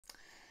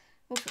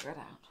We'll figure it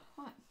out.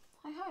 Right,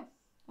 hi ho,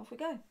 off we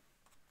go.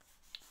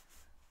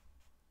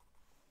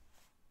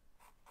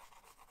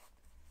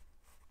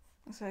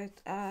 So,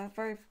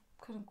 very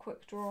kind of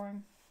quick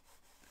drawing.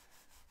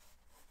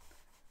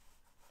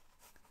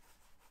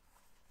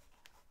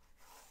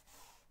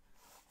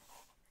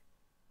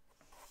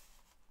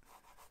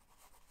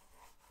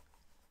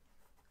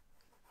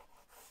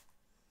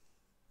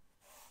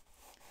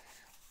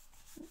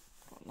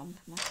 Got a lump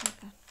in my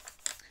paper.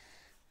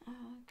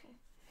 Okay.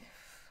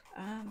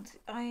 And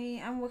I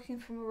am working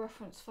from a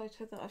reference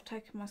photo that I've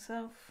taken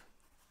myself.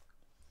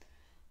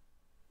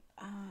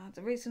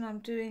 The reason I'm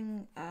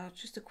doing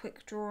just a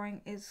quick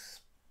drawing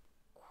is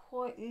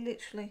quite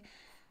literally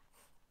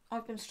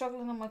I've been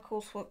struggling on my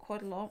coursework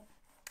quite a lot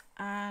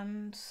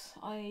and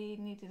I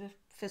needed a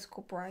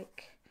physical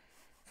break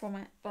from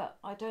it, but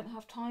I don't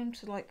have time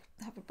to like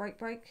have a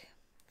break,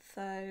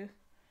 so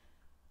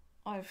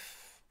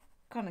I've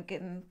kind of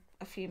given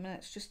a few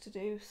minutes just to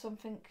do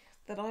something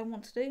that I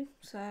want to do.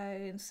 So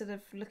instead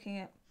of looking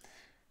at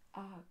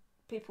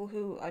people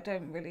who I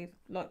don't really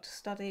like to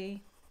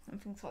study and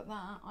things like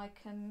that, I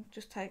can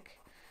just take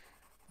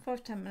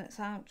 5-10 minutes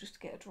out just to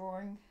get a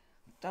drawing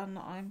done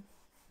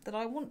that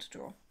I want to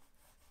draw.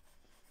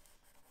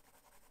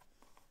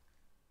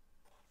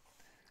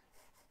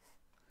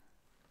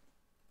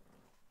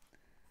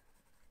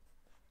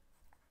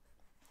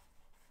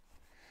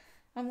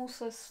 I'm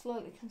also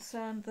slightly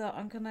concerned that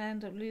I'm going to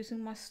end up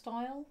losing my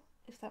style,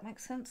 if that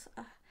makes sense,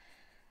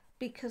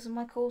 because of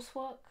my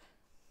coursework.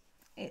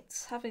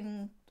 It's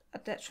having a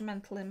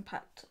detrimental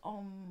impact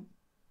on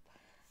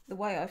the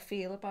way I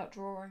feel about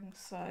drawing,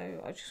 so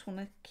I just want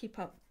to keep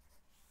up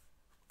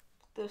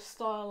the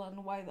style and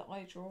the way that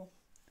I draw.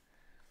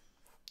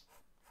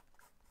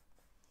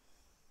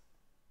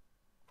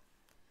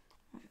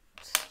 Right,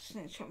 just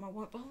need to check my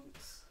white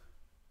balance.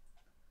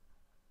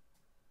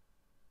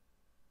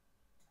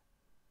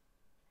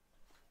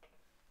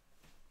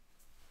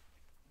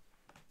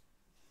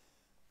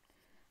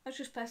 I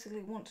just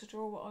basically want to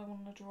draw what I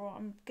want to draw.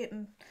 I'm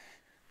getting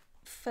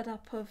fed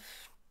up of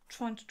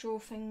trying to draw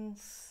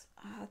things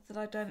that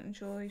I don't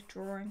enjoy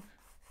drawing,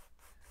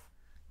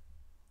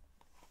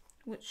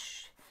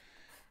 which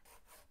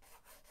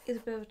is a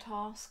bit of a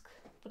task,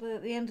 but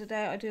at the end of the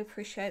day I do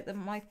appreciate that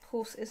my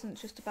course isn't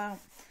just about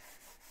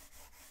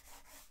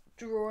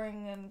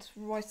drawing and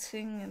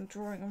writing and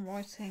drawing and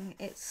writing.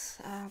 It's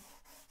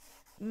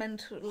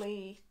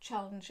mentally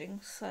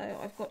challenging, so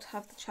I've got to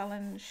have the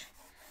challenge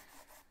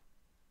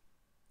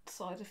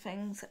side of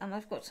things, and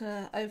I've got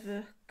to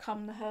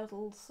overcome the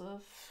hurdles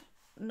of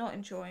not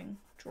enjoying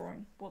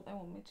drawing what they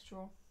want me to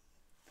draw.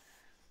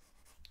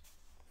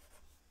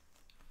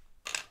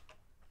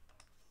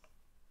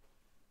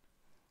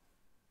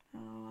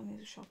 Oh, I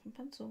need a sharpened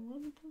pencil.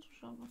 Where's my pencil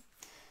sharpener?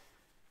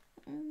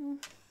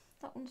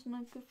 That one's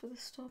no good for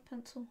this star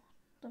pencil.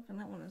 Don't think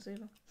that one is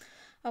either.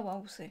 Oh well,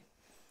 we'll see.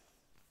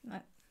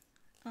 No.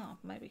 Oh,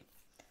 maybe.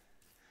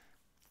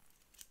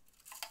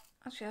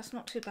 Actually, that's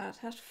not too bad.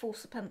 I have to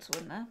force the pencil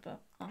in there, but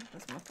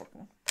that's my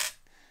problem.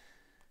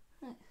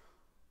 Right.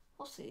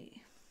 We'll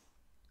see.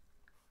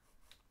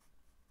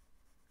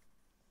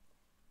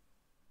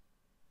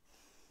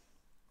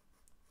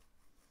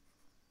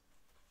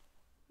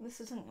 This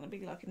isn't going to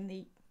be like a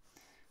neat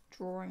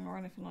drawing or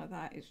anything like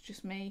that. It's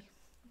just me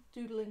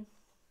doodling.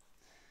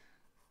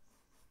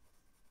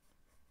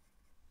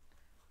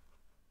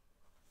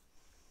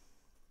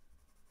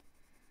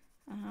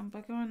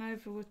 By going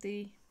over with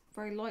the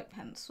very light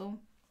pencil,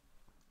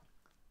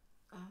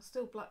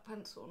 still black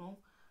pencil and all,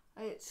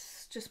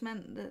 it's just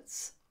meant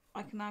that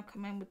I can now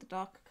come in with the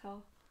darker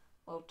colour,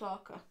 well,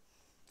 darker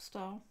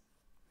style,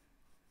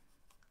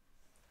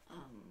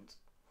 and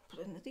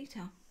put in the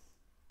detail.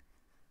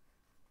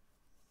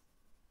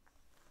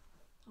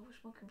 I wish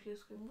my computer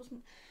screen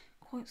wasn't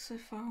quite so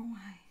far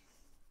away.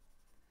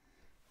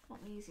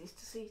 Not the easiest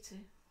to see to.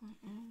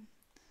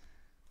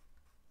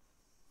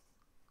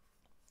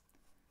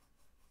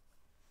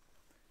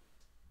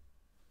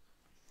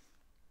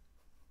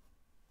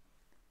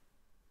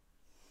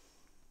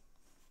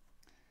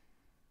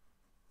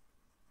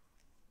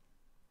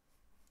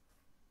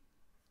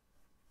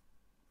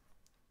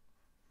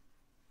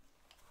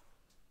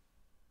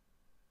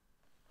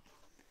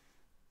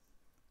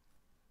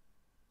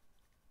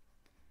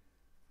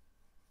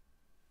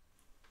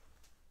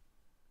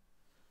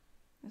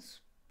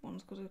 This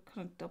one's got a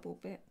kind of double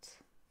bit.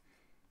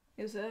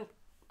 It was a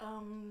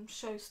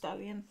show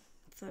stallion,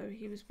 so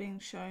he was being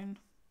shown,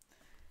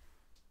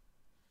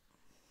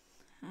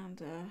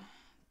 and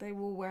they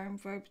were all wearing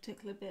very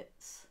particular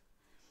bits.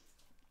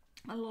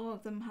 A lot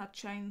of them had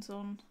chains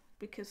on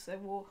because they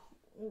were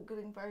all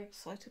getting very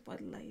excited by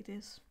the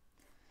ladies.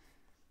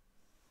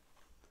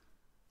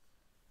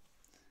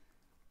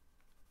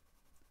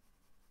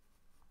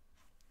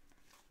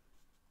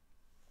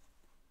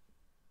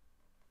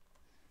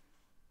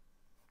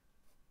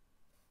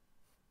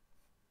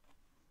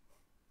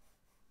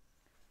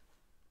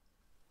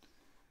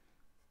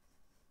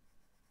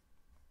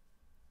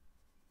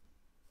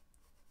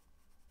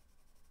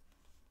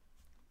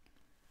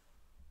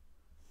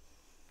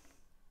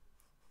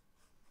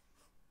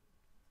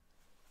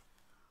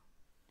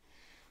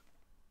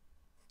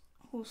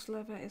 horse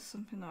leather is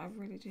something that I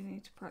really do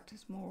need to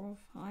practice more of.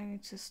 I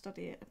need to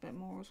study it a bit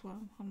more as well.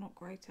 I'm not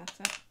great at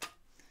it.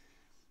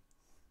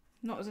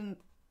 Not as in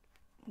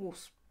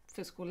horse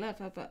physical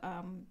leather, but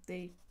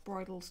the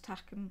bridles,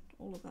 tack and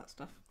all of that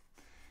stuff.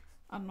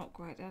 I'm not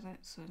great at it,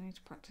 so I need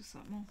to practice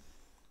that more.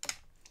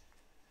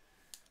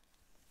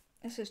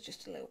 This is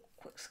just a little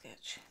quick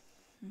sketch.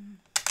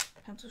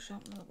 Pencil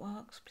sharpener that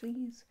works,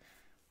 please.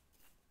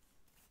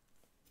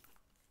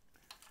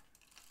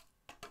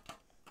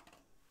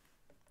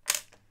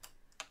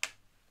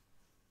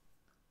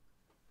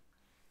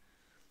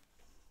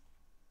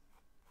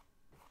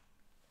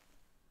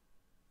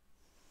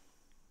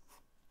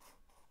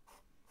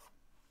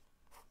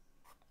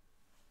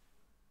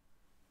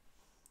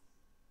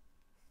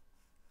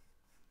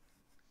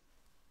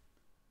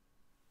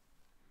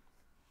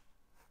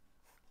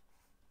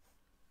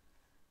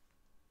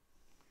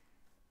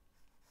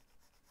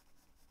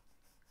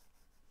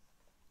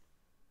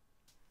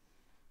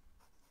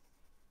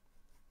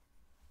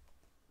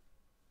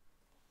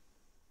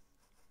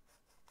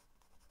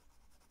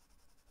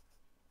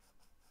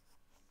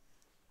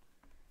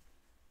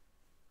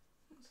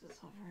 What's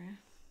this over here?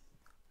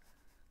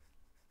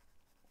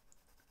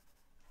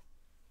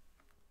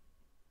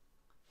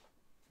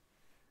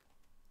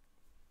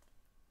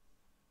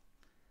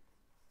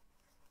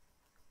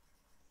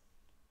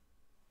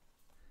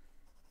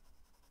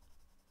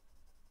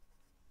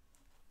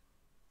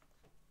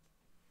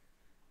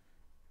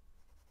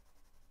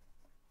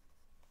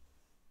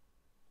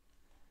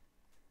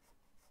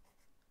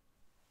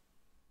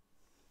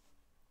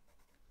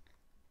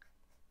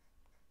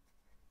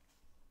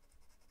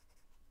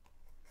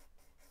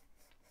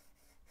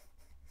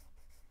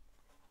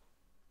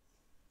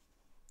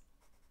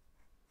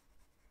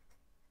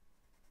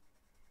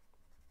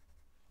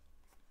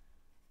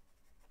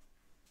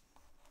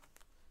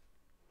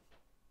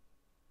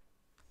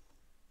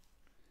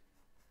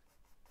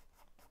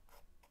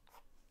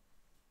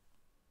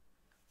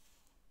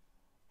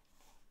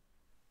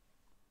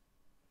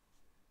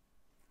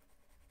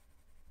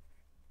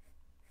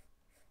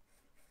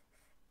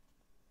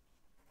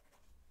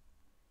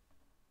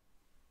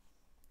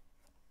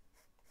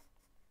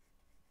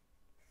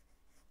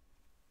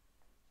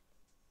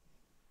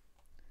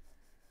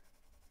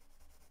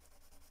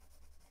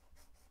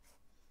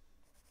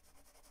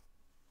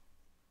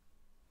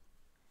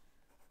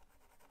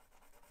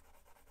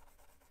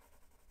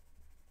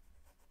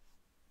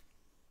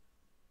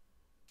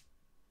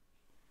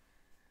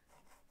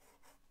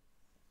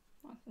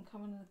 I can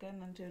come in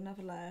again and do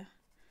another layer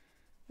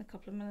in a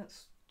couple of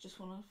minutes, just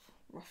one of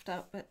roughed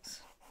out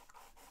bits.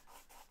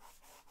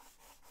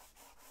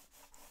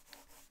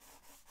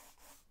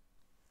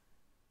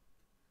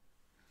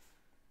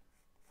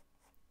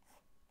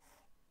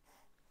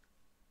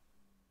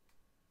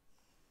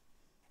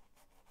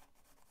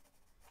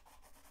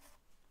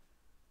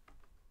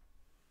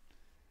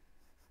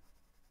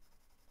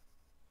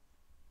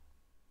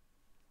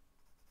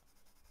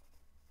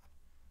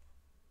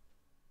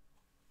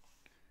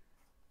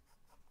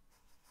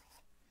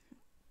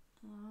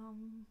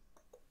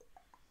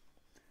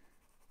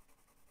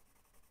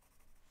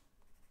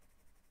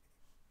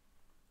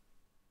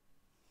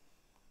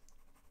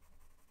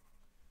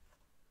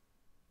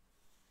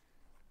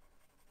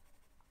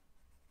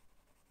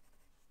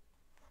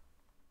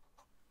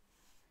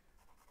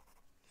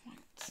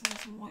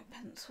 Some white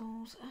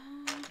pencils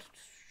and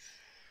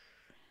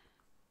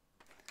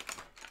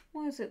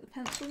why is it the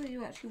pencil that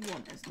you actually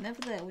want is never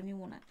there when you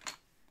want it?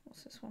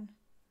 What's this one?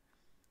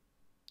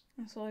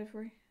 That's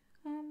ivory.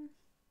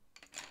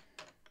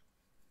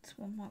 This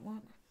one might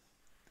work.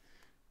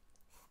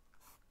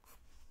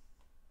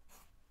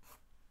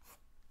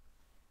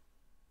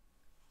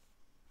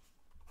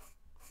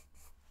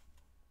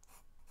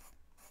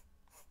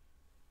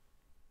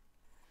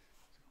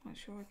 So make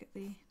sure I get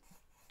the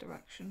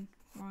direction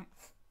right.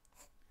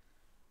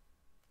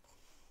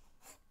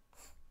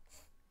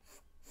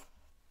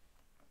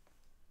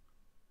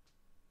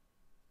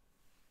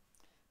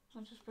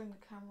 I'll just bring the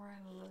camera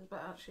in a little bit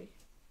actually.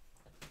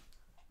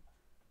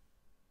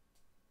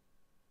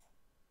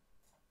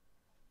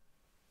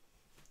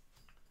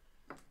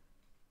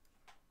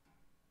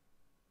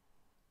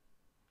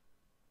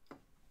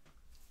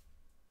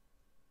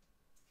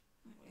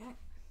 There we go.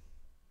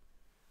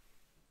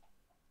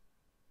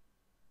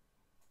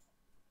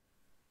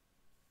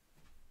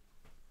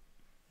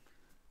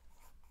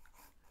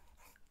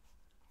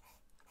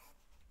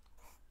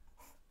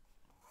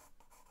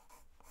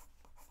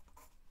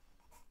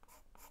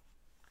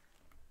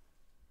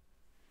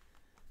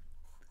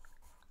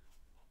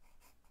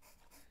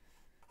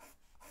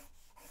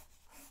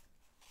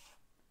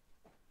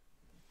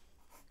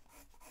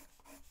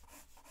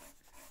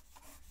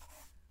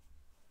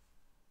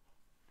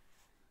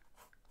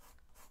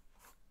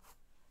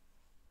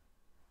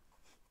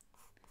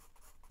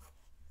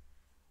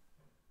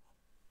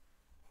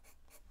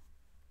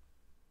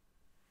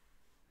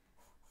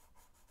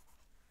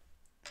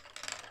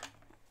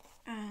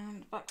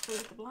 And back through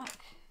the black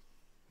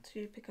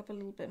to pick up a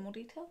little bit more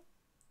detail.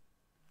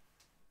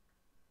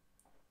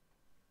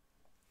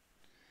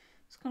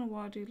 kind of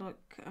why I do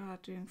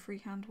like doing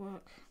freehand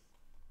work.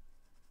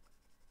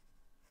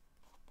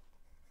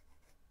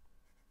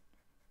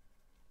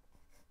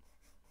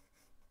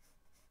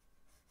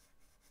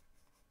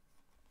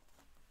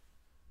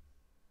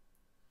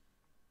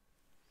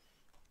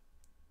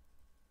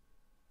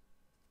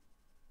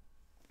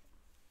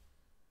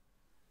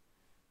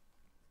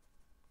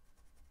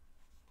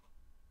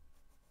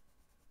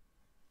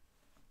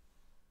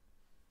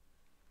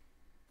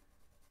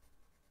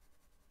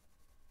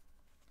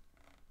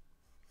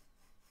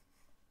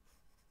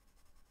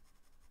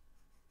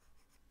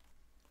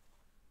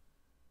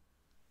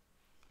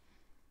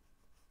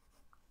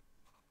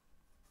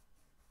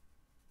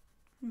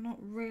 I'm not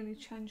really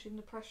changing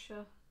the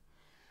pressure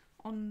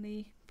on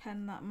the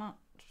pen that much,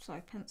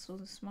 sorry, pencil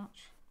this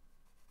much.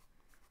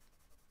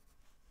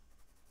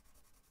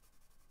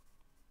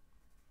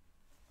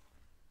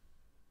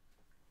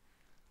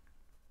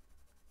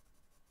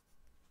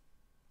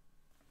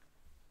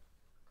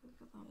 Gotta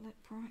get that lip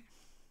right.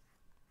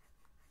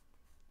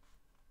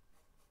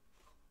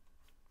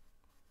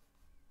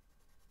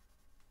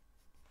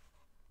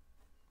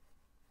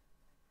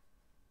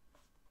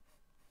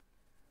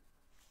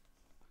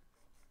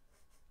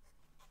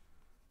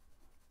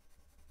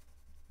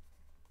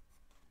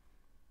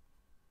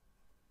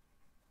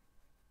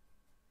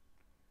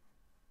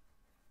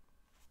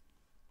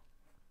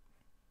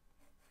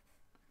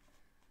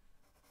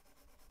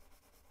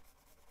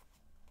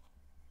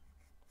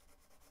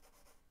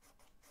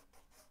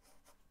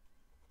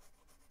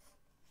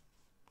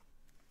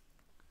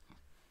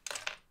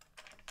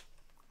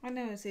 I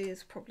know his ear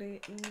is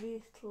probably a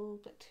little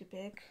bit too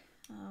big.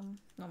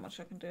 Not much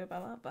I can do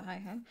about that, but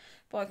hey ho.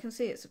 But I can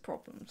see it's a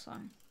problem, so.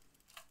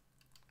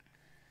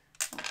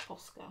 Oh,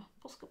 Posca.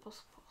 Posca,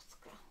 Posca,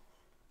 Posca.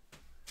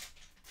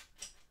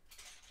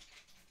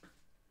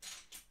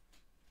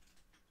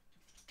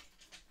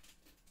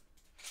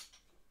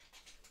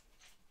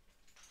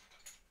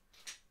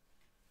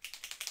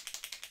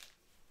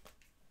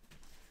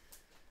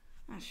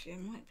 Actually, I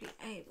might be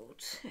able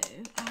to.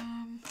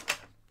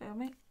 Bear with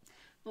me.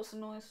 Lots of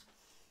noise.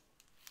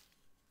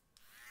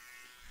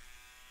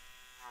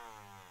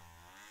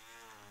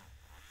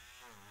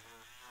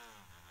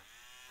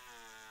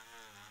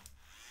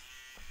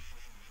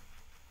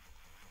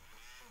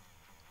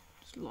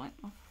 Just lighten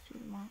off a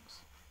few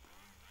marks.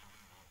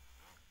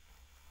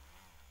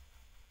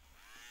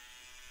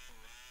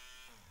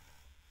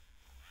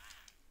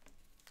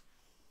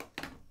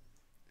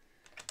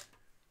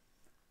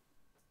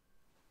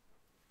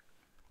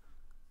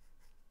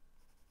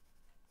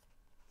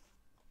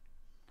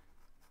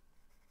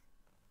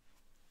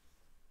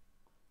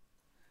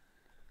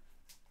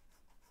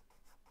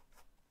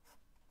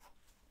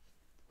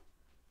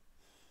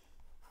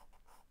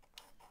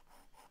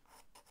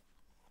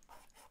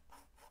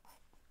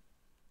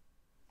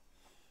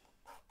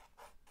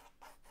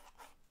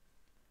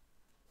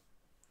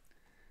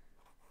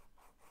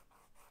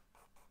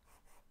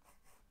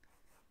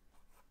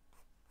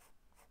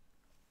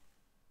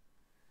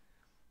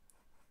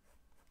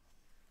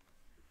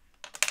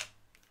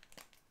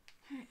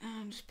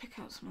 And just pick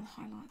out some of the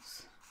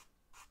highlights.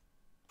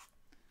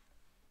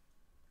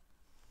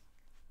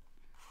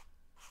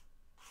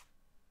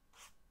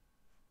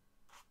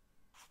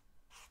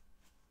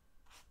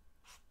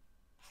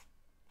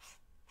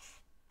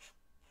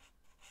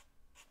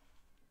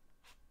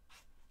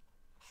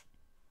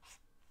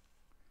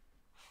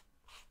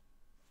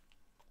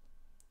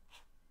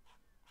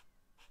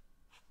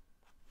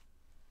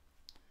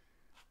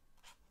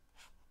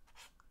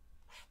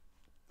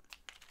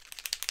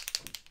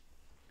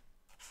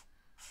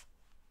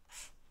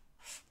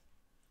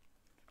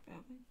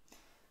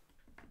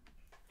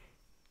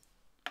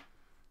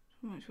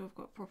 Make sure I've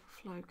got proper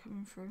flow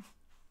coming through.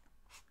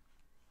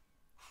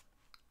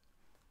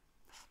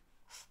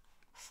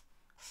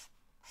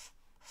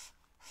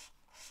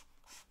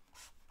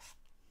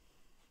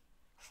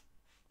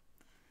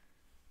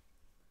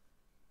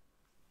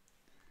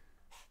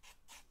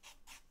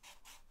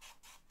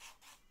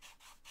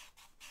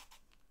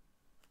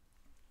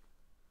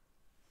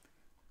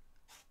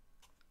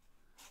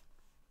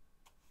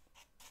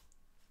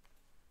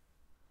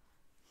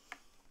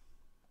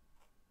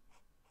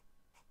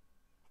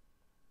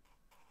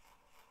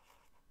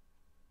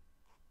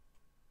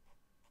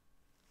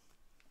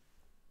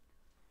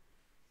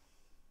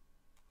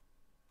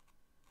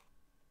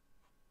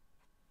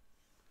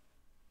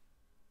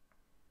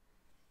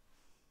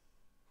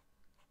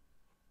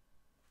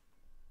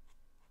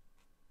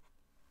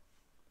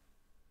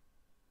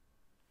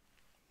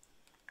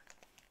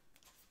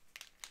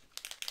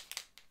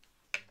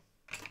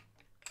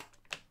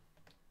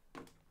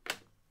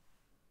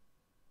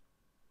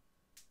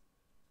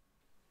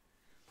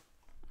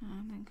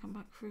 And then come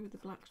back through with the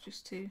blacks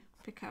just to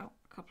pick out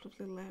a couple of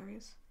little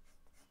areas.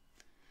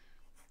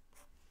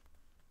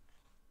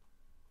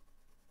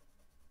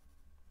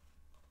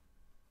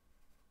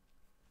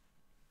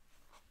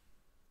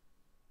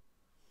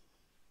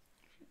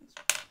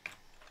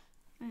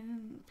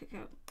 And pick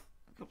out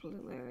a couple of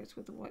little areas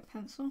with the white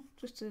pencil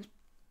just to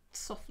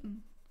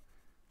soften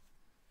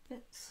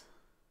bits.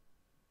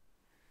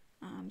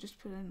 And just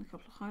put in a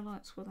couple of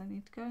highlights where they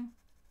need to go.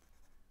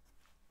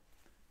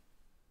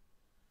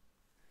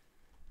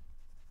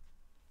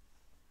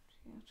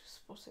 Yeah, just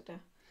spot it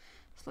there.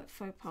 It's like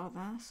faux pas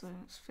there, so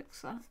let's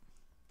fix that.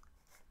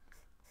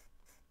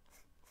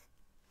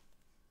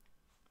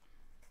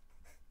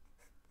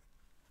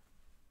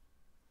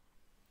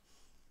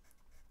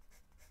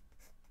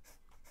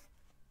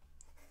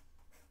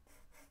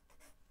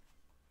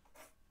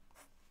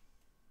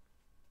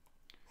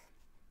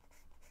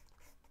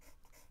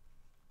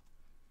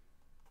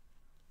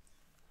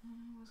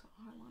 Where's that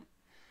highlight?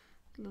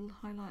 A little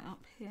highlight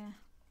up here.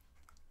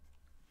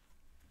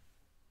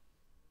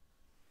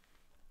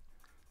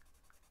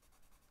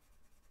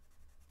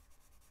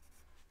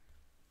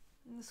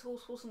 And this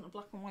horse wasn't a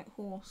black and white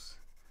horse,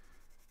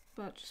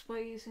 but just by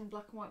using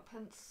black and white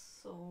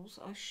pencils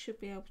I should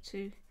be able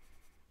to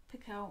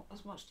pick out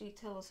as much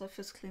detail as I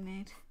physically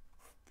need.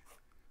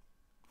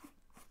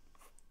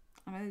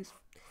 I mean,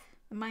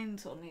 the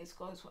manes on these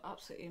guys were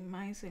absolutely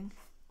amazing.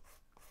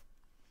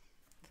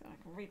 So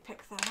I can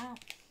re-pick that out.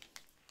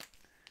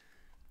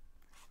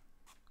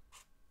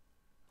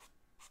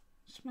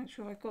 Just make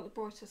sure I've got the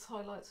brightest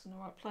highlights in the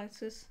right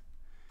places.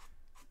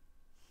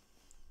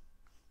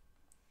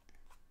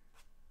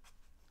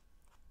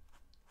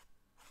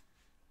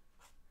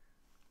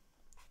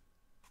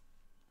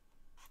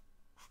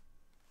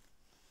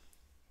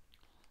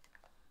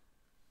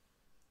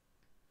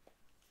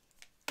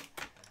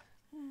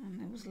 And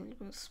there was a little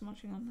bit of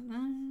smudging on the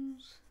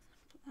nose.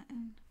 Put that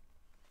in.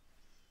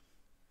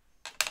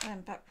 And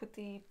then back with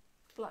the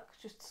black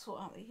just to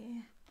sort out the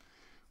ear.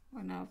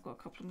 Right now I've got a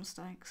couple of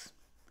mistakes.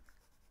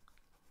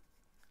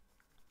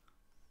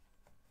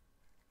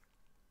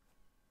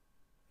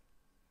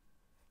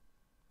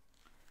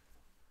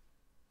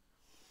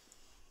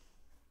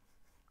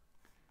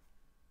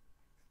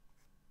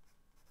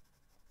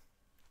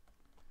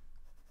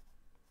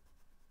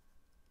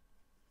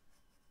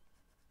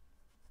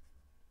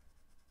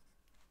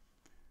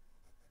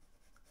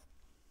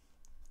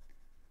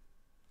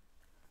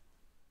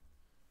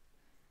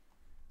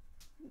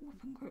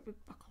 Whopping great big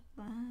buckle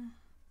there.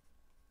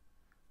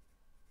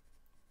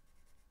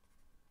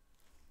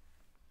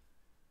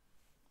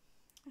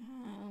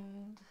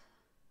 And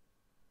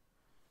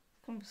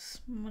kind of a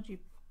smudgy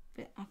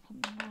bit up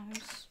on the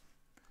nose.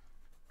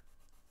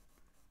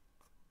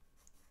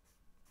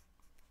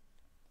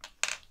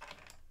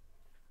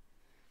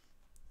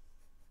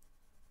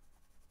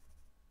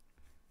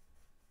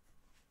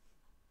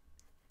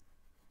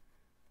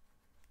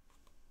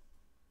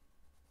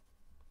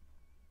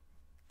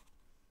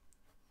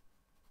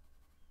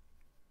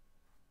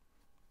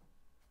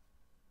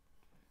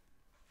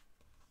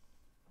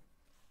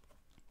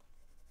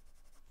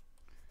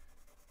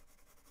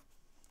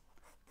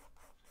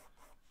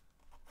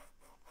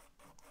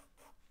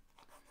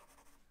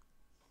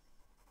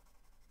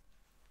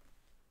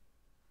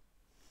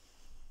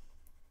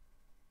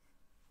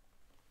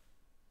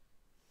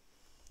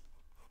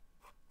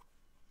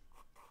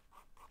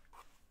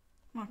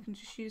 I can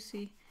just use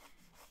the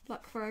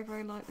black very,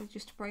 very lightly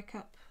just to break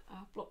up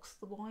blocks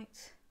of the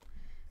white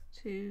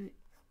to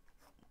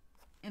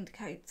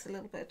indicate a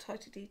little bit of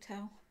tighter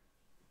detail.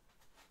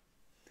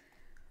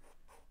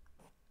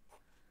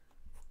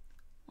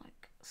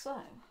 Like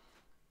so.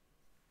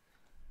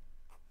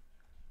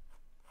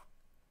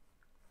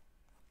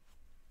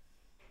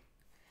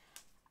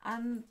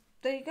 And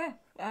there you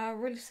go.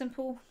 Really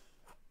simple,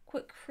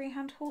 quick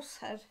freehand horse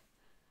head.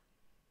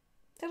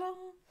 Ta-da!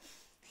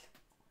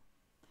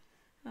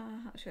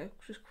 Actually, I'll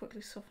just quickly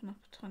soften up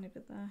a tiny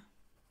bit there.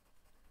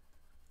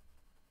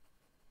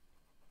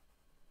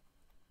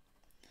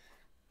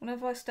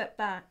 Whenever I step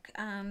back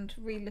and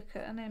re-look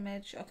at an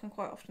image, I can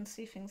quite often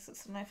see things that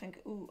suddenly I think,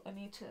 ooh, I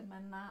need to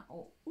amend that,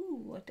 or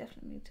ooh, I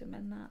definitely need to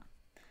amend that.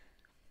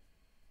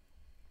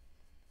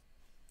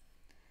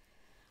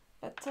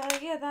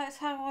 But yeah, that is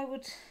how I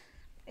would,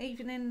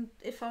 even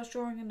if I was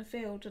drawing in the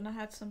field and I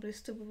had somebody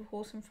still with a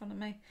horse in front of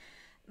me,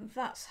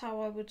 that's how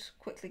I would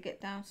quickly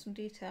get down some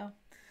detail.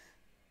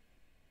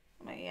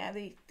 I mean, yeah,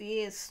 the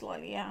ear's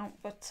slightly out,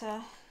 but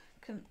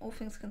all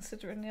things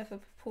considering, the other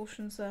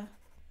proportions are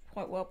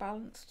quite well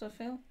balanced, I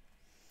feel.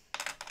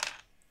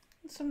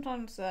 And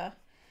sometimes I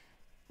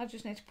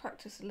just need to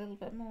practice a little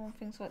bit more on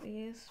things like the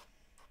ears.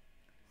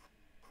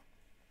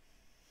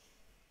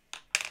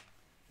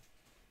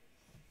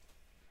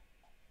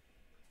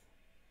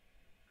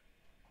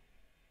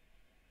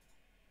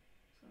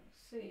 So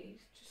let's see,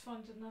 just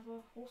find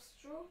another horse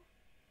to draw.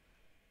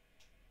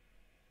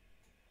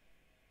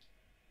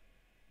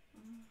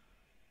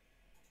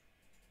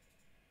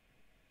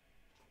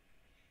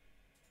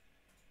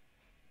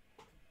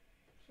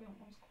 That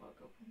one's quite a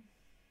good one.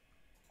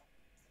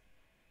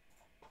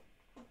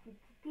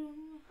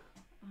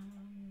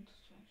 And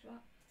change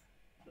that,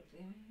 flip the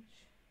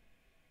image.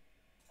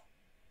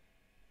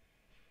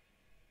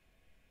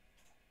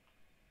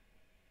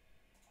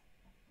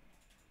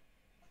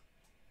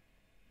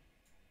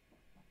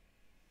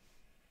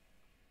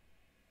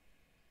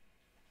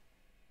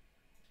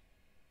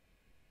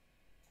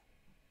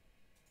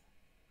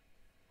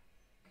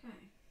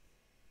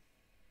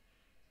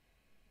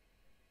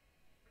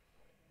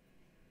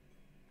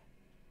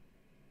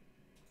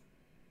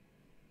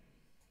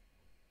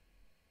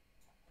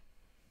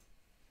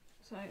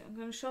 So I'm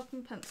going to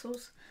sharpen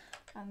pencils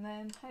and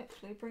then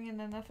hopefully bring in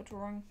another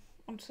drawing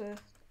onto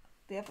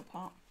the other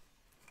part.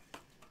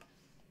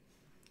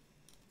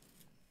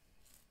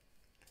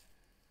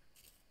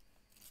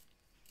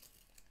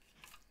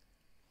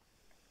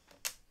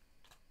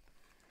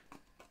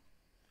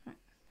 Right,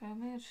 bear with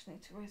me, I just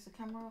need to raise the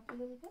camera up a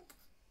little bit.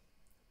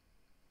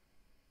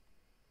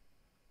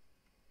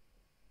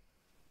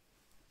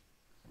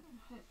 So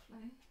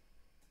hopefully,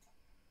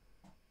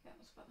 yeah,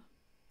 that's better.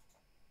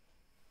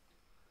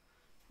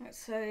 Right,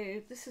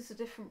 so this is a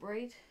different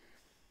breed,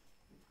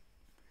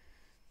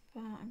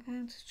 but I'm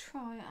going to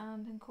try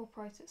and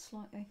incorporate it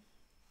slightly.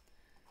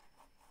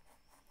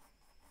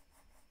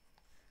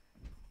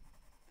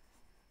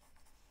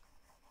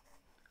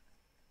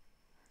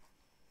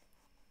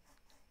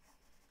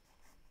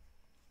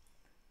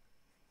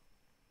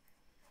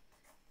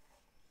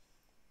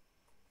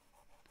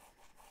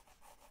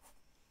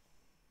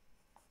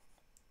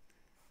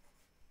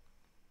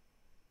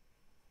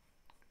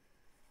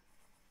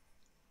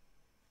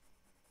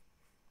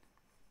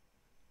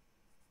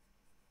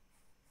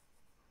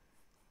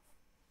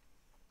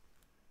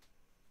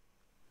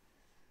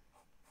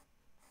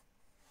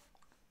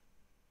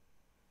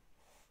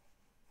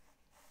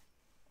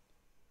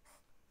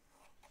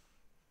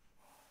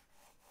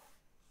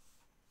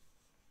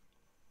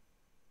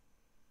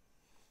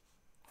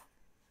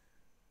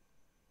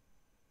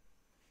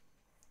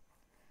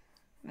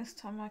 This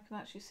time I can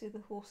actually see the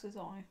horse's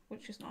eye,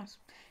 which is nice.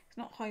 It's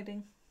not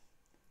hiding.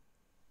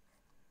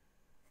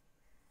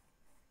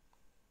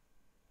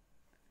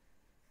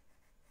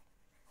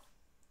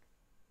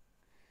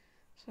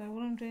 So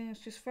what I'm doing is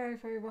just very,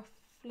 very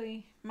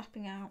roughly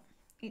mapping out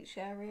each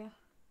area.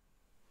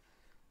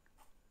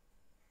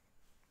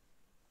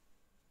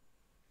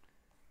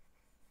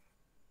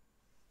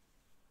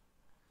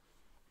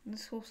 And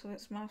this horse has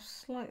its mouth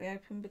slightly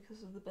open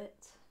because of the bit.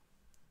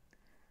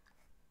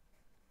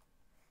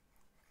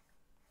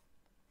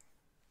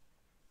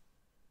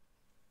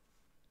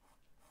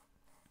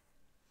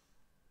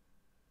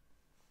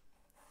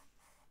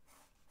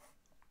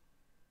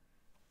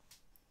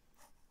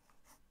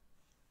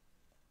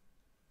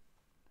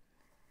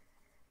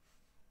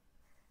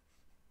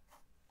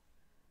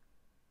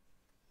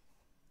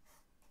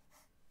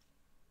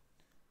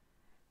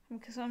 And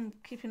because I'm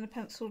keeping the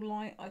pencil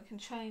light, I can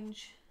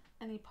change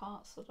any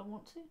parts that I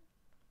want to.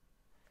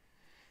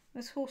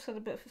 This horse had a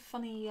bit of a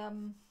funny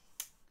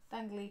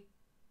dangly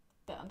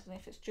bit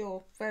underneath its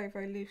jaw, very,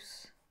 very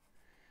loose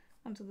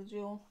under the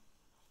jaw.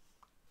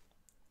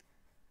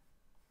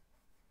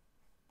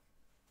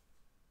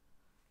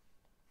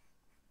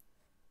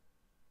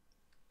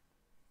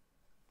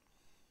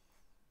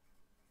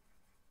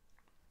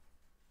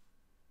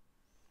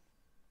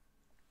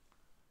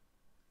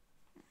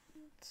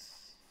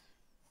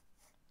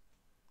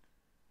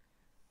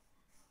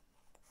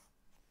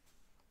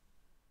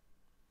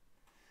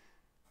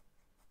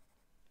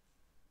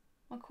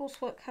 My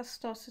coursework has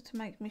started to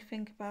make me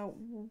think about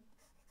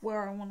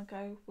where I want to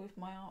go with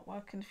my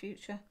artwork in the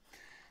future.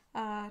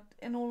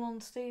 In all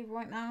honesty,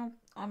 right now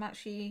I'm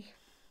actually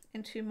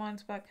in two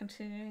minds about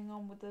continuing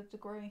on with the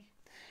degree.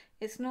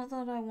 It's not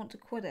that I want to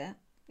quit it,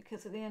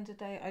 because at the end of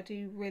the day I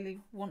do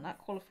really want that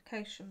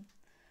qualification,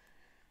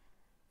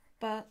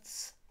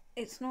 but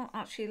it's not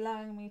actually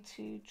allowing me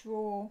to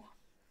draw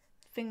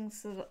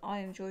things that I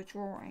enjoy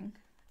drawing.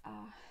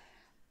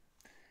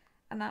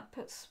 And that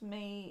puts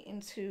me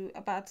into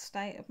a bad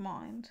state of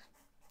mind.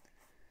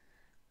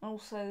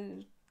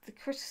 Also, the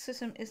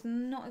criticism is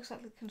not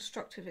exactly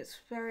constructive, it's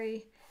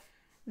very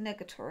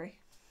negatory.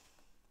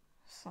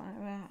 So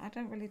I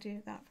don't really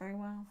do that very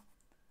well.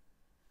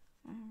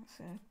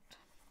 So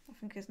I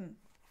think I've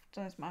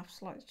done his mouth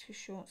slightly too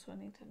short, so I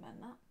need to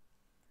amend that.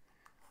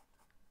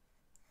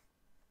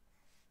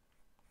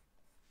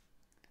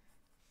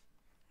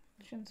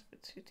 Chin's a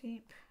bit too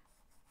deep.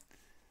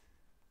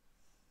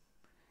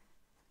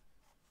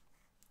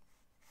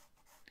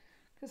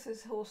 Because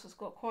this horse has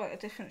got quite a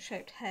different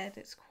shaped head,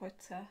 it's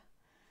quite a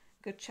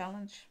good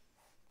challenge.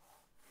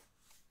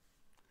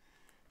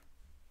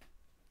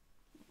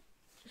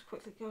 Just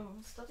quickly go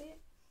and study it.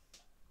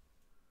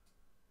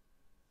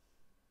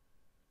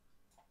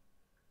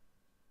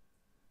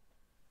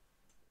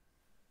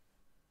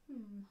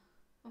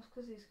 That's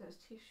because he's got his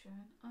teeth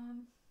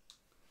showing.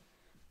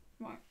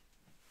 Right.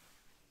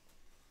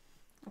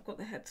 I've got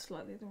the head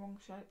slightly the wrong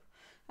shape.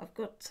 I've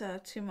got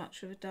too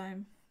much of a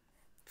dome.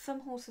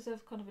 Some horses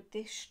have kind of a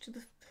dish to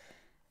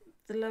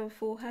the lower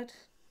forehead,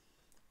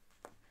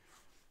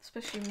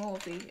 especially more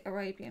of the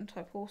Arabian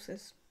type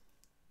horses.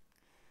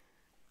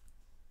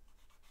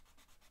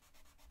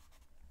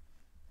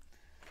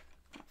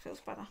 That feels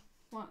better.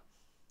 Right,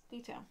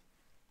 detail.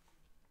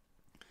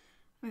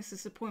 This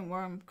is the point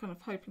where I'm kind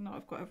of hoping that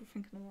I've got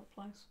everything in the right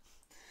place.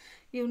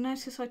 You'll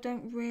notice I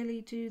don't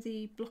really do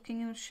the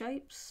blocking of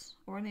shapes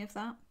or any of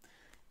that.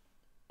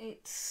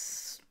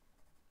 It's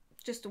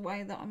just a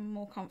way that I'm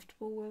more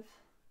comfortable with.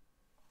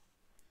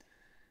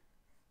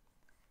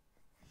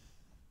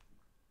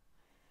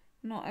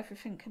 Not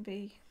everything can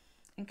be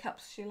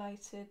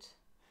encapsulated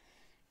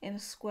in a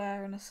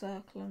square and a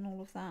circle and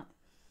all of that.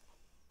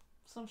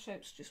 Some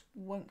shapes just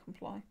won't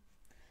comply.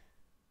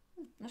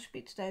 That should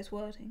be today's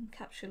word,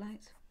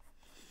 encapsulate.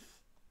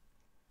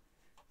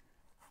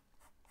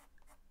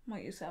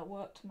 Might use that at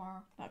work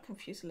tomorrow. That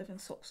confused the living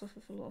socks off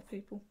of a lot of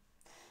people.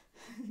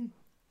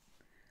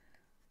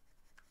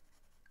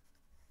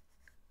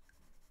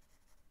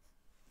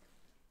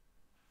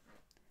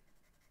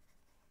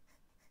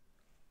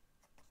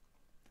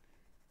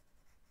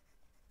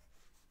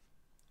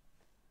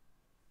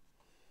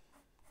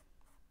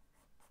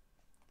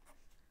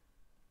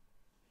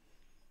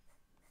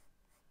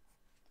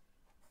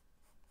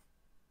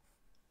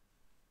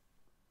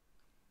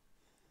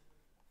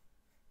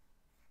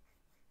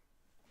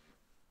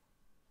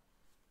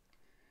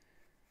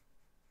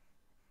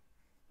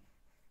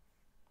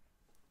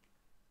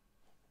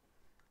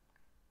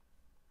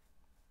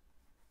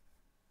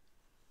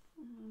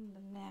 And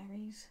the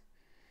nares.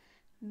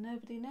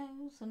 Nobody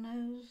knows the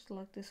nose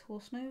like this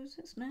horse knows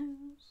its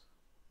nose.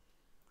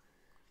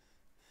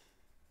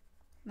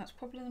 And that's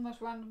probably the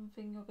most random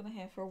thing you're going to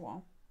hear for a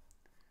while.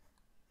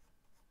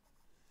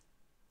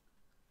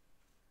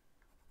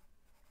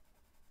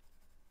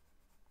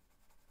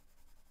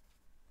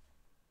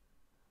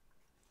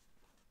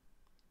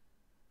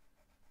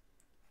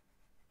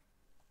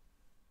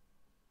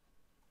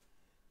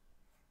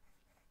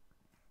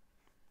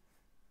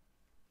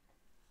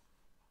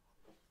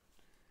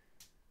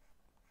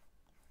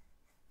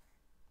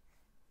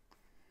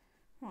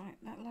 Right,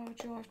 that lower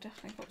jaw I've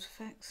definitely got to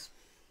fix.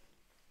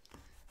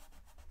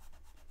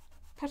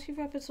 Putty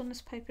rubbers on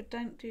this paper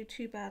don't do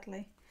too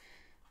badly.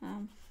 I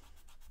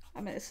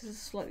mean, this is a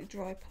slightly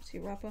dry putty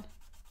rubber.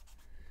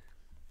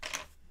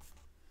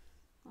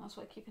 That's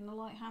why keeping a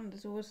light hand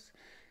is always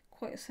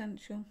quite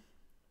essential.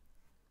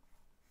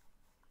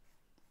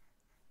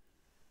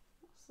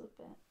 That's the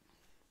bit.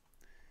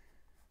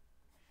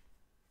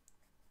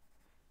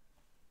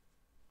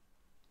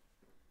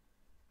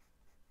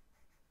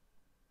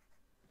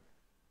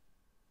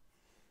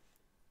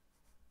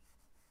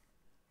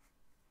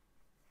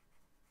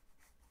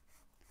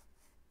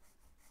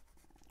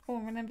 Oh,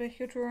 remember, if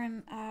you're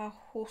drawing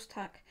horse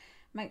tack,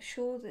 make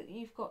sure that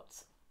you've got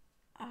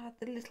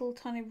the little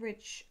tiny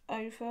ridge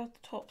over the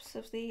tops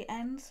of the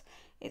ends.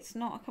 It's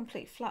not a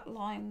complete flat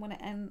line when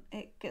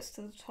it gets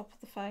to the top of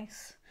the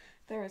face.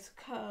 There is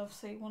a curve,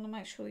 so you want to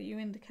make sure that you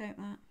indicate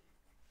that.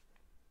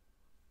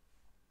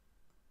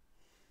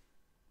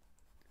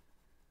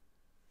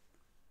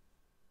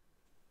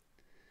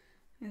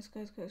 This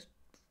guy's got his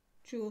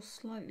jaw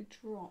slightly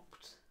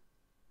dropped.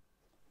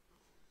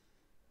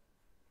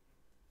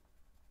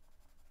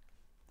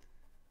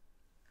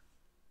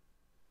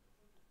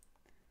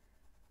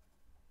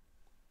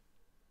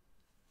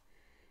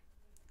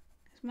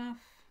 His mouth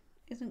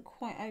isn't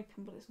quite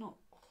open, but it's not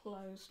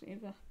closed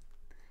either.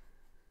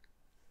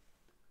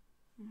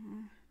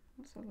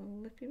 That's a little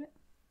lippy bit.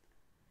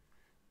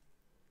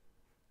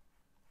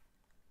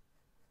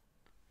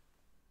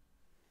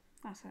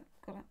 That's it,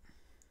 got it.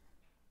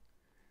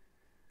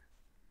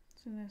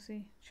 So there's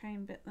the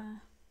chain bit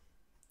there.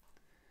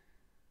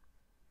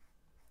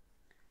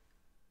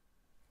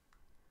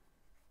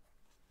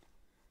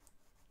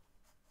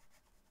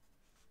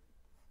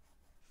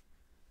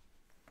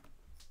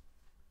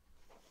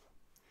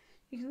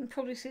 You can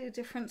probably see the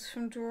difference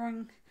from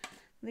drawing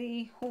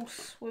the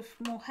horse with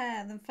more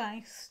hair than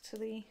face to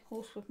the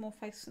horse with more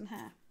face than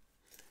hair.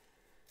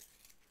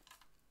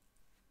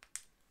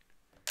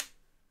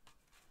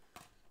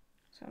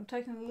 So I'm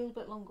taking a little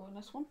bit longer on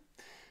this one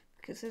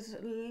because there's a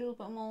little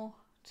bit more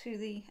to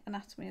the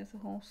anatomy of the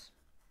horse.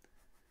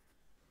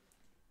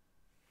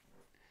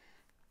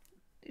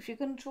 If you're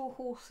going to draw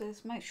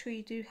horses, make sure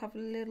you do have a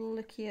little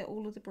looky at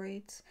all of the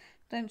breeds.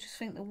 Don't just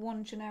think that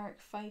one generic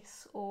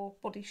face or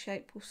body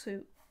shape will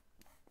suit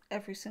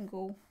every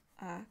single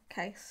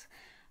case.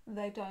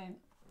 They don't.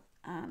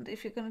 And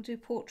if you're going to do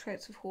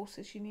portraits of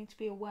horses, you need to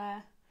be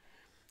aware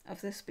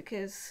of this,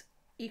 because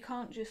you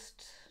can't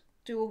just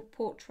do a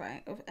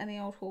portrait of any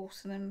old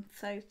horse and then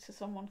say to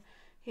someone,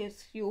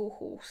 here's your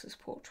horse's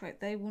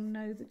portrait. They will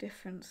know the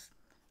difference.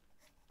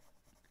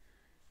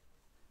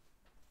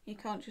 You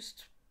can't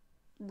just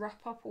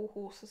wrap up all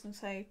horses and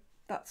say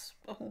that's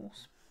a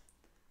horse.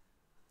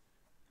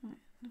 Right,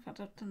 in fact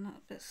I've done that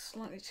a bit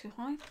slightly too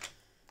high.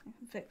 I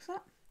can fix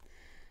that.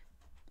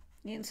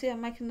 You can see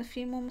I'm making a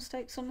few more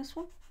mistakes on this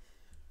one.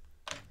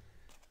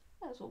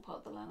 That's all part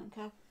of the learning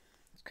curve.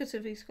 It's because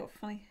of he's got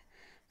funny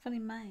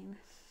mane.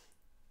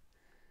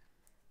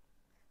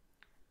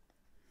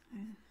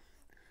 Yeah.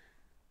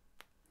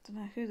 Don't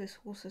know who this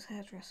horse's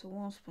hairdresser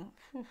was, but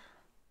phew,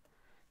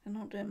 they're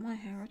not doing my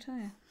hair, I tell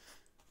you.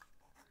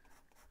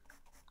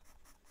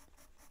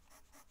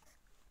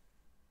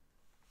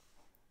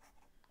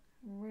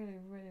 Really,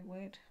 really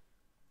weird.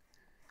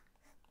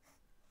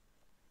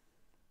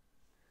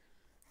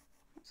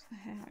 That's the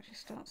hair actually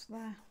starts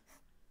there.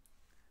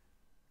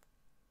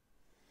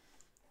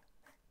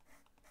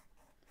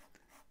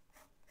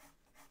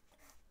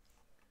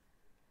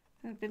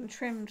 It's been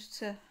trimmed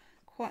to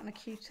quite an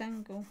acute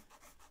angle.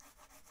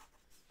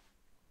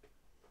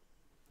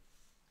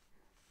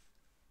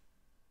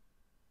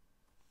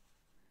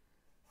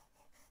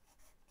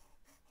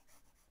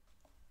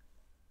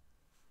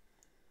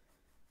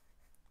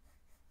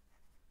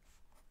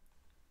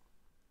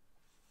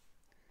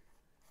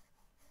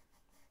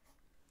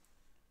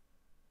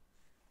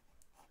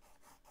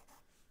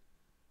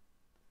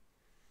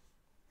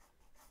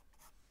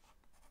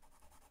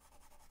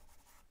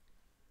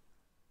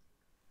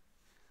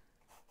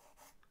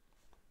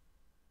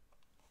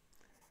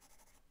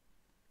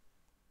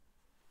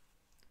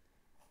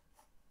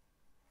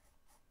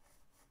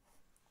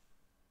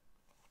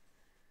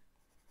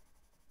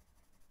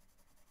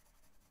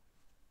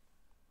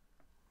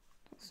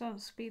 starting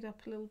to speed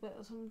up a little bit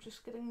as I'm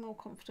just getting more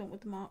confident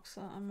with the marks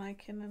that I'm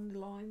making and the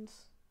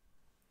lines.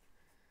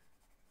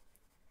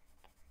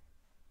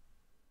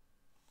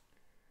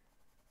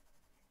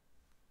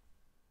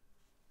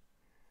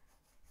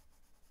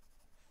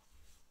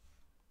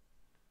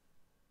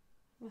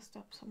 Messed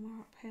up somewhere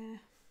up here.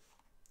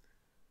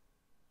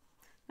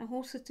 Now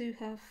horses do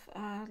have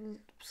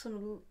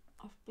some,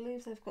 I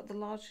believe they've got the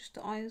largest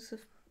eyes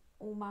of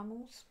all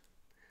mammals.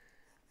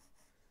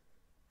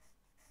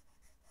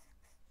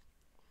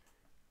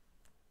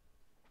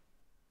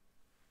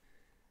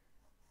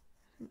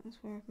 I think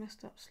that's where I've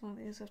messed up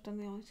slightly, as I've done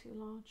the eye too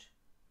large.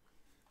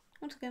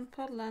 Once again,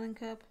 part of the learning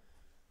curve.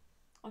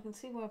 I can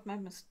see where I've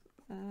made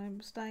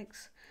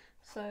mistakes,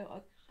 so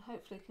I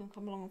hopefully can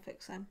come along and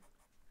fix them.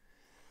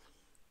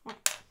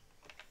 Right.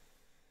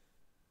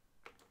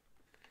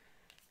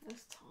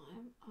 This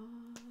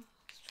time,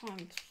 let's try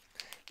and...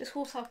 This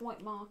horse have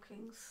white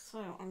markings, so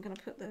I'm going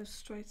to put those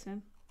straight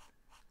in.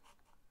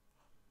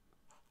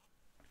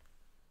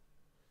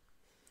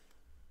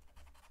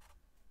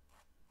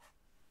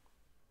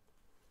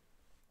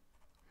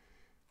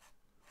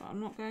 But I'm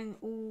not going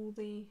all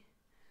the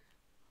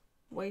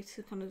way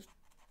to kind of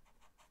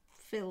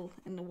fill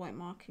in the white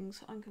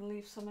markings. I'm going to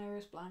leave some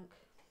areas blank.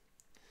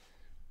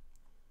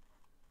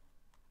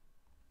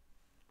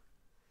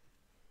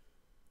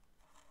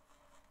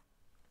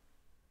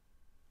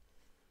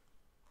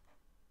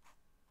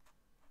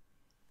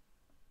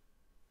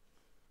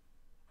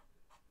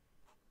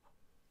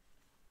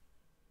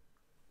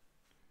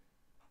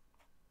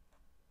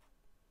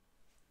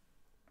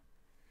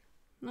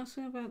 Nice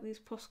thing about these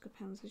Posca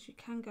pens is you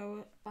can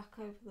go back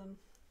over them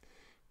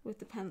with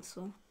the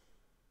pencil.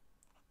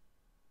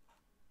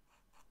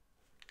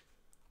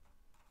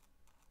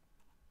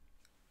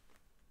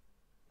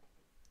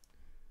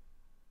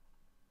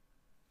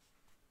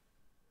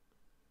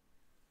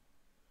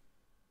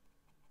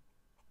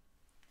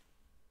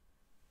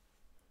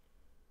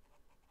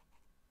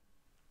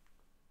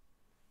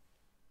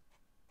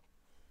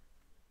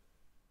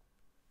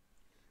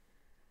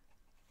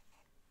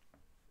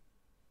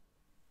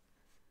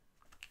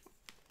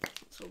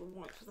 All the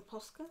white for the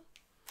Posca,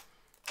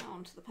 now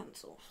onto the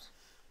pencils.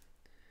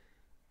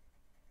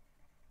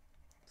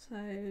 So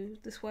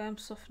this way I'm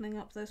softening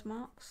up those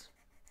marks.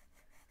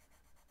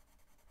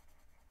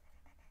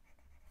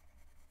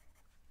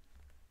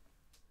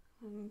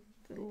 And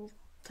it'll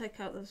take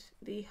out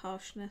the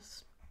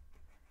harshness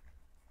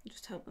and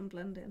just help them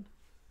blend in.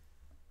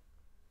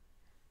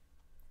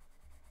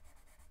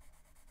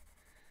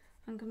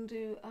 I'm going to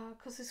do,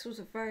 because this was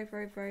a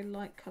very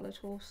light coloured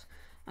horse,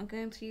 I'm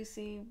going to use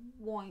the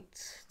white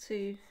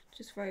to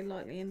just very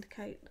lightly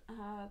indicate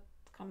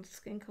kind of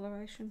skin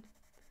coloration.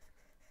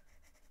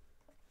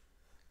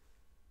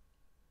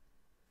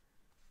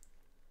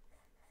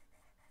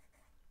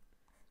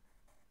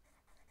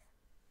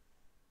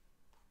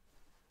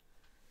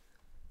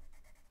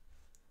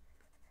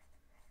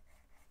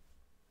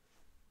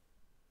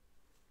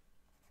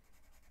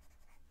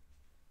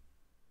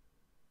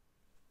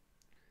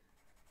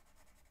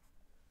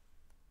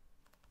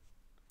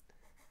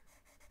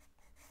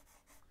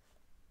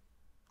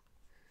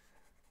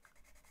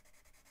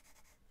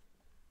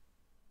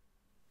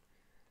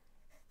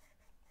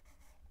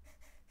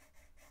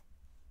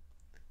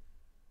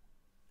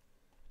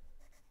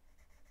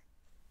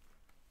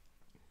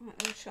 Right,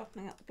 then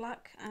sharpening up the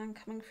black and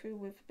coming through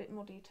with a bit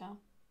more detail.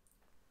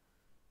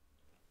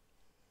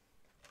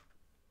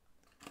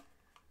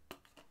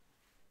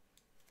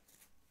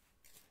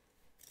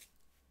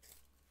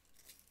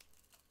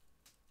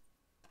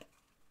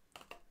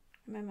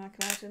 And then I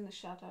can add in the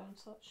shadow and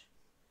such.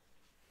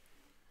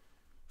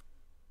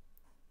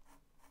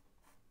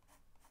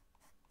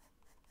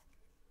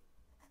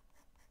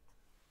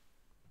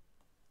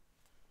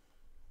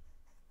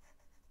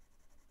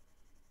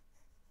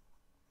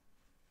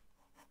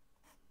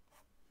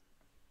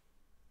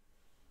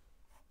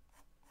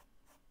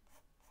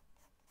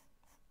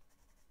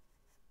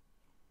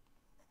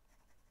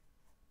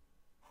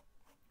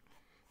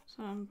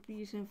 So I'm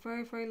using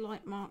very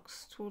light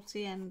marks towards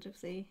the end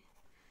of the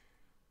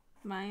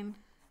mane,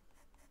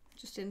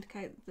 just to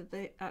indicate that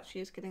it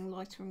actually is getting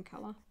lighter in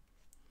colour.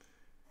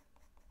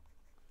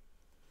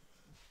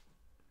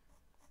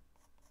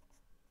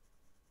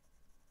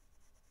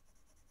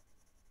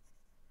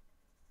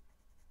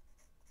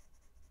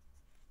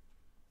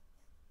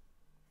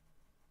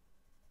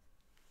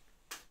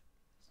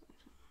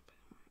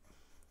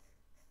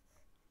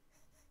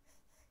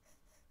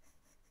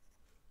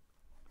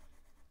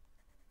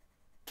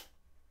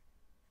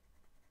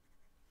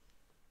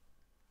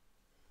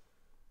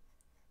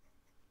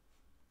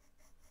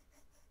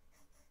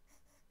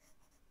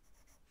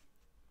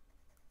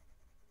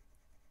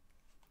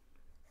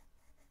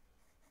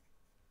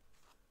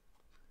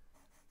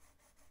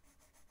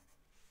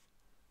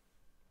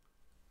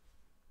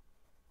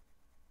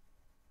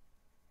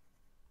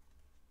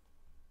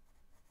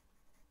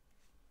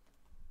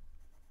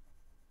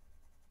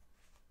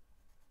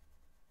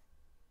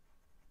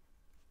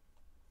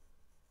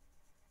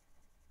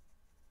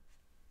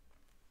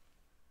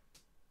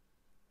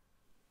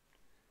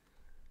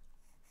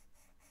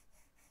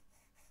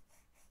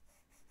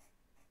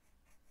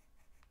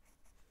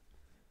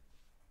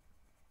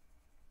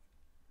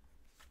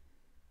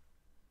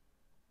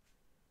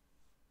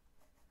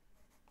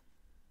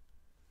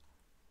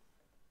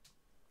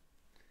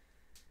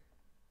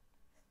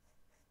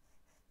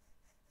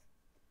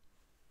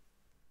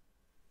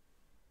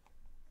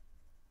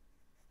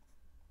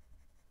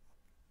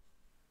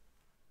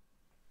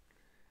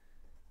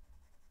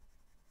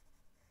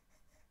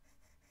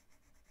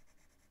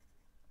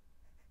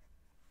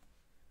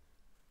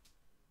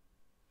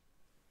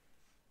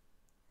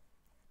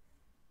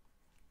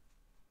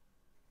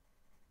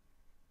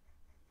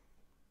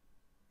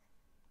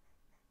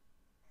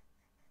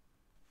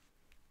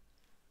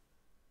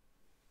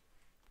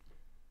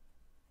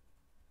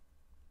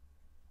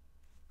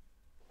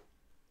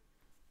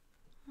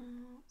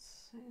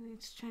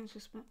 need to change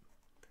this bit.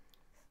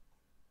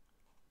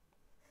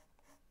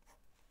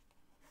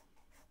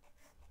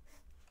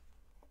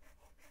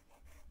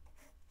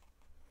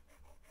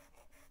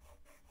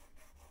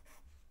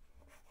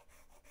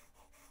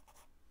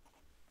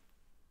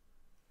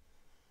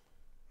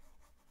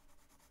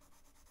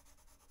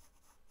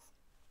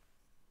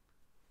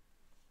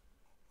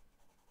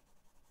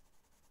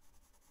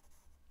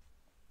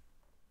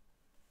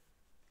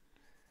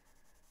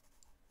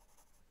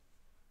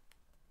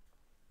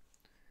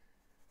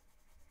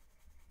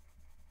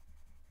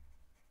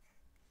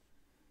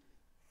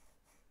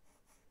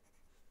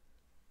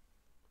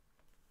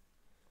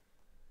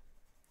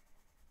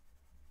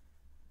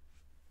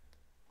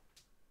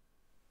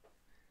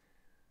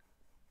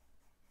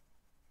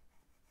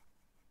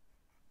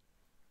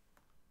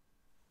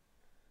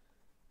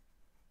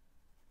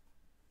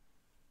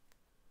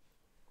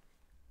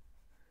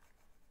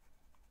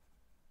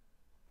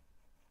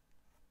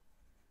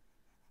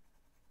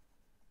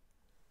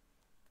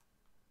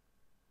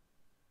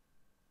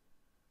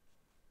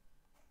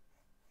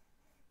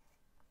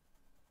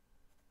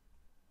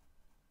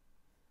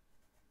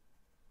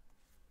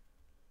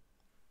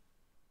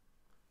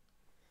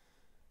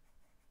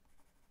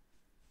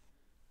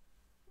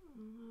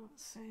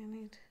 Let's see, I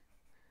need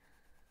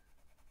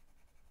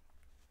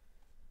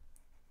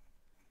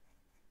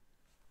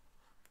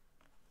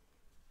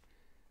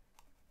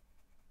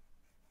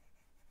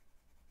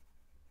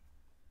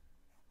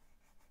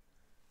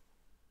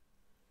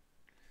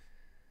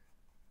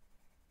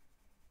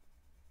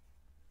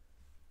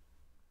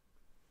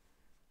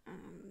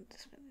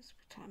this bit needs to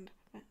be tightened up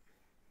a bit.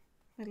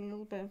 Made a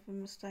little bit of a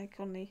mistake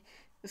on the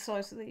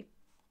size of the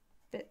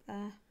bit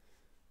there.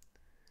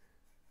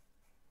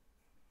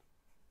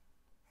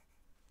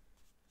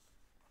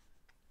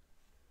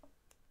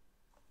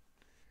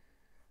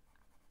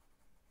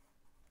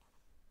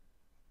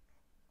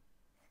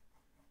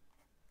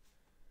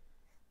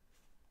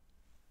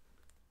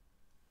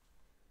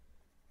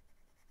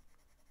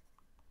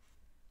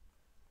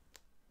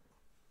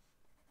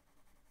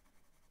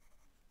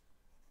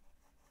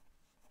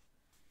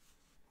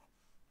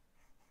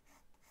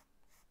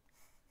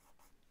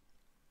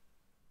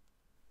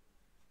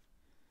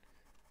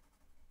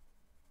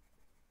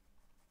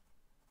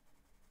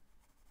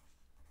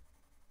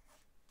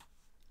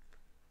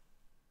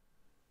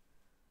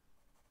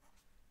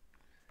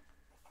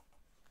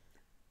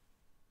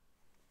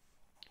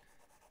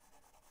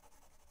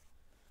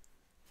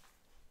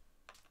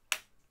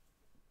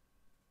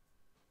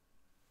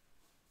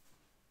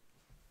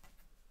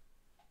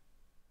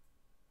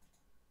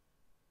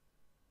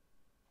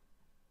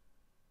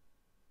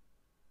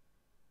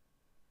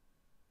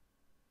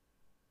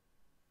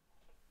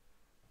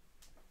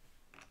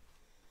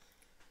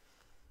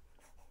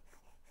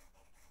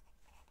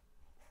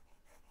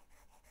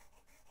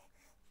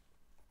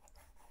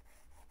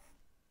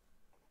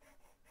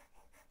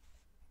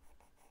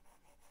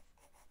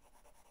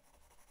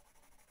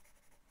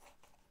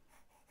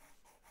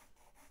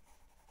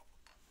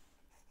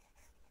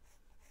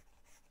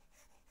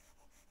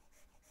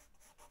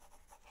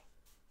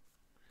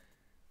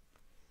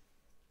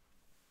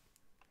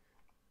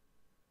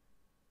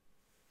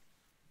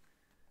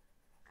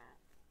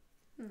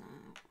 Now,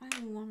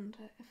 I wonder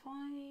if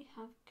I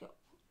have got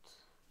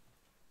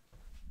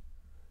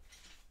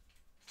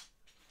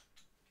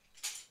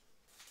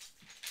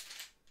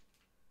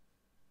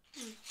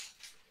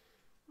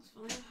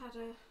that's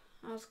funny,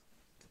 I was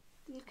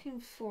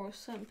looking for a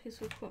certain piece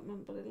of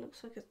equipment, but it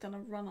looks like it's done a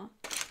runner.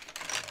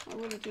 I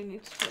really do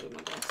need to tidy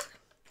my desk.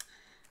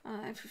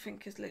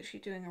 Everything is literally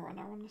doing a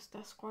runner on this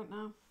desk right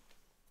now.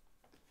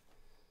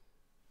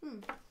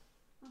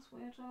 That's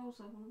weird. I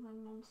also have one of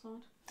them on the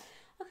side.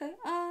 Okay,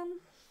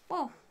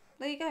 well,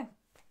 there you go.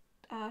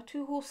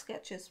 2 horse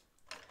sketches.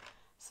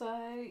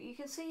 So you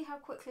can see how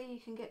quickly you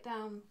can get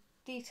down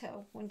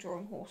detail when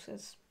drawing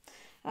horses.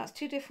 That's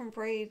 2 different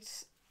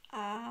breeds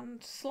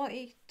and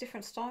slightly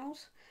different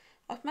styles.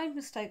 I've made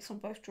mistakes on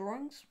both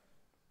drawings.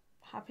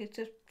 Happy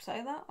to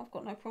say that. I've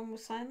got no problem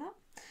with saying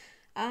that.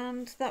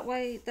 And that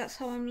way, that's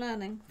how I'm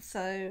learning.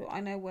 So I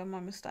know where my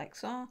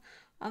mistakes are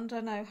and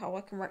I know how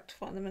I can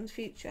rectify them in the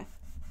future.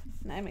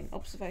 Naming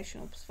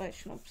observation,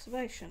 observation,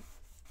 observation.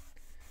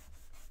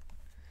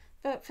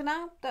 But for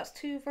now, that's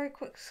 2 very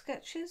quick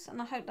sketches,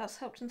 and I hope that's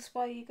helped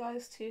inspire you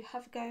guys to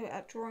have a go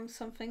at drawing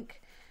something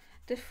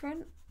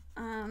different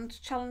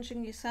and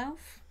challenging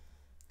yourself.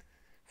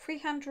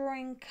 Freehand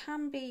drawing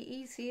can be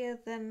easier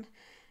than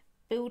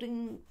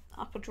building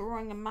up a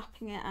drawing and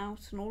mapping it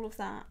out and all of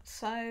that.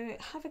 So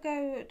have a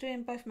go at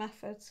doing both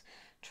methods.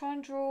 Try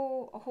and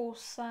draw a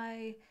horse,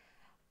 say,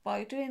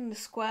 by doing the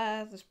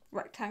square, the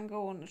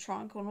rectangle and the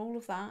triangle and all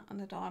of that, and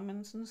the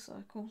diamonds and the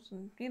circles,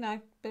 and, you know,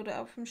 build it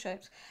up from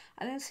shapes.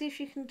 And then see if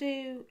you can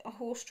do a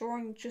horse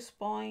drawing just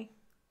by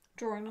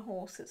drawing the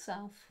horse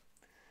itself.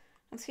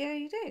 And see how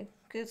you do,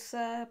 because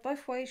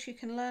both ways you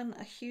can learn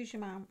a huge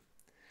amount.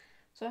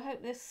 So I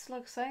hope this,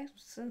 like I say,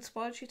 has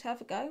inspired you to have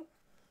a go.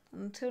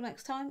 And until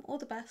next time, all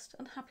the best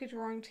and happy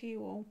drawing to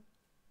you all.